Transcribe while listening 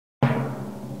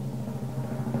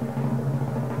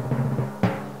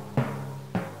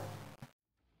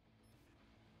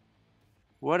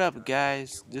What up,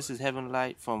 guys? This is Heaven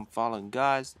Light from Fallen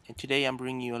Gods, and today I'm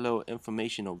bringing you a little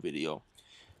informational video.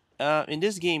 In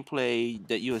this gameplay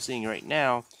that you are seeing right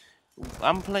now,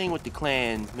 I'm playing with the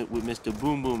clan with Mr.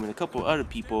 Boom Boom and a couple other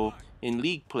people in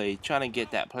league play trying to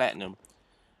get that platinum.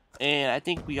 And I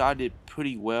think we all did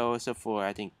pretty well except for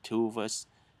I think 2 of us.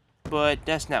 But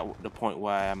that's not the point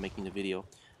why I'm making the video.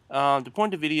 The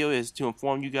point of the video is to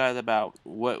inform you guys about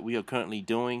what we are currently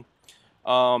doing.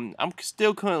 I'm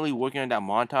still currently working on that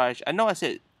montage. I know I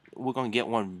said we're gonna get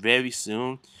one very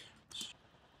soon,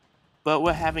 but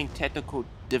we're having technical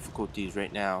difficulties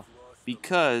right now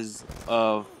because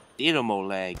of data mode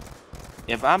lag.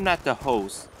 If I'm not the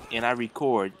host and I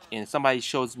record and somebody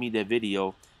shows me their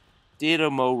video, data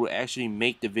mode will actually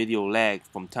make the video lag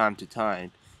from time to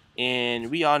time. And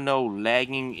we all know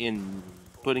lagging in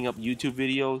putting up YouTube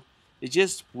videos, it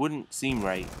just wouldn't seem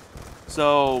right.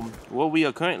 So what we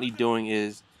are currently doing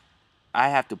is I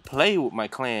have to play with my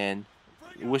clan,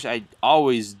 which I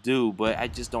always do, but I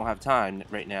just don't have time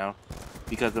right now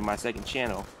because of my second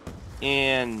channel.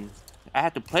 And I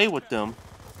have to play with them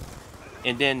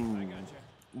and then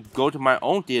go to my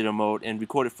own theater mode and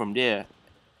record it from there.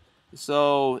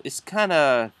 So it's kind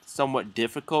of somewhat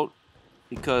difficult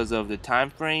because of the time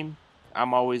frame.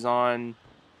 I'm always on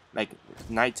like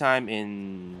nighttime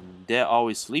and they're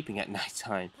always sleeping at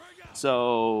nighttime.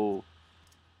 So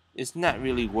it's not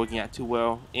really working out too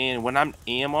well. And when I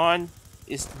am on,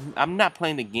 I'm not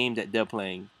playing the game that they're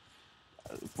playing.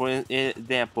 For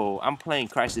example, I'm playing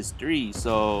Crysis 3,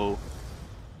 so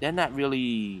they're not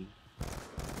really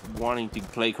wanting to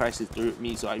play Crysis 3 with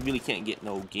me, so I really can't get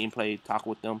no gameplay talk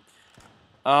with them.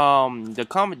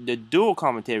 The dual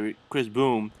commentary, Chris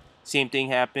Boom, same thing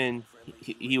happened.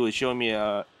 He was showing me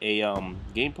a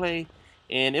gameplay,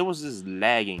 and it was just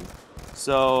lagging.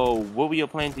 So what we are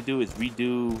planning to do is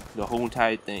redo the whole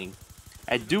entire thing.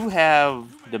 I do have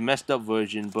the messed up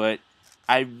version, but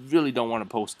I really don't want to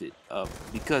post it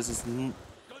because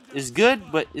it's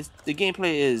good, but the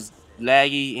gameplay is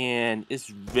laggy and it's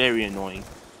very annoying.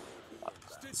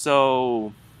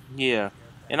 So yeah,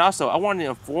 and also I wanted to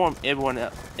inform everyone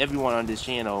on this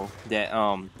channel that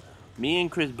me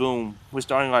and Chris Boom, we're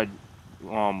starting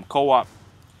our co-op,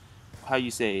 how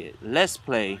you say it, let's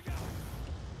play.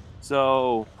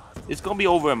 So it's gonna be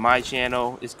over on my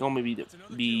channel. It's gonna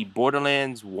be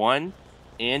Borderlands 1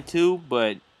 and 2,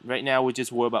 but right now we're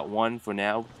just worried about 1 for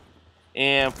now.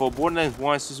 And for Borderlands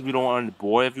 1, since we don't want to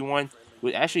bore everyone,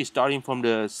 we're actually starting from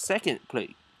the second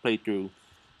playthrough.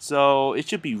 So it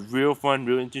should be real fun,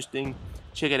 real interesting.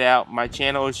 Check it out. My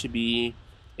channel should be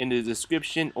in the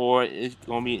description or it's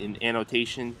gonna be in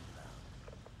annotation.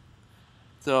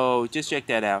 So just check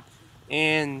that out.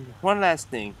 And one last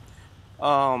thing.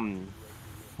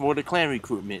 For the clan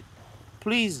recruitment,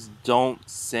 please don't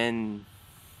send,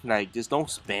 just don't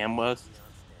spam us,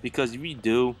 because if you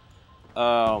do,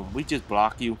 we just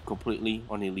block you completely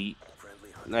on Elite.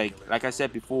 Like I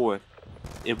said before,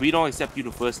 if we don't accept you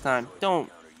the first time, don't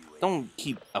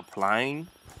keep applying,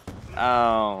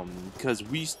 because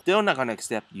we still not gonna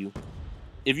accept you.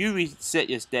 If you reset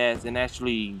your stats and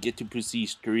actually get to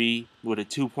Prestige 3 with a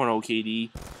 2.0 KD,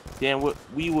 then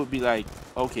we would be like,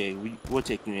 okay, we'll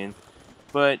take you in.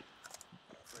 But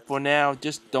for now,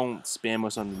 just don't spam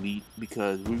us on Elite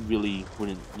because we really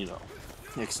wouldn't,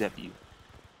 accept you.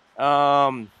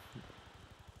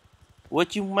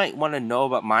 What you might want to know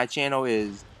about my channel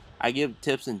is I give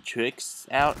tips and tricks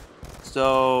out.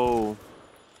 So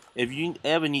if you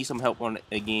ever need some help on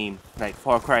a game like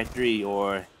Far Cry 3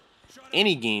 or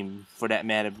any game for that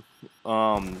matter,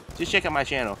 just check out my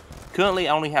channel. Currently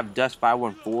I only have Dust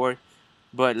 514,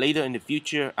 but later in the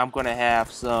future I'm gonna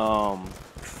have some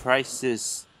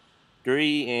Crysis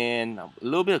 3 and a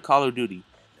little bit of Call of Duty.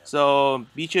 So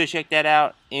be sure to check that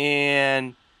out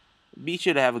and be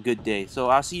sure to have a good day. So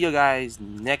I'll see you guys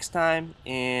next time,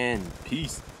 and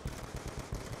peace.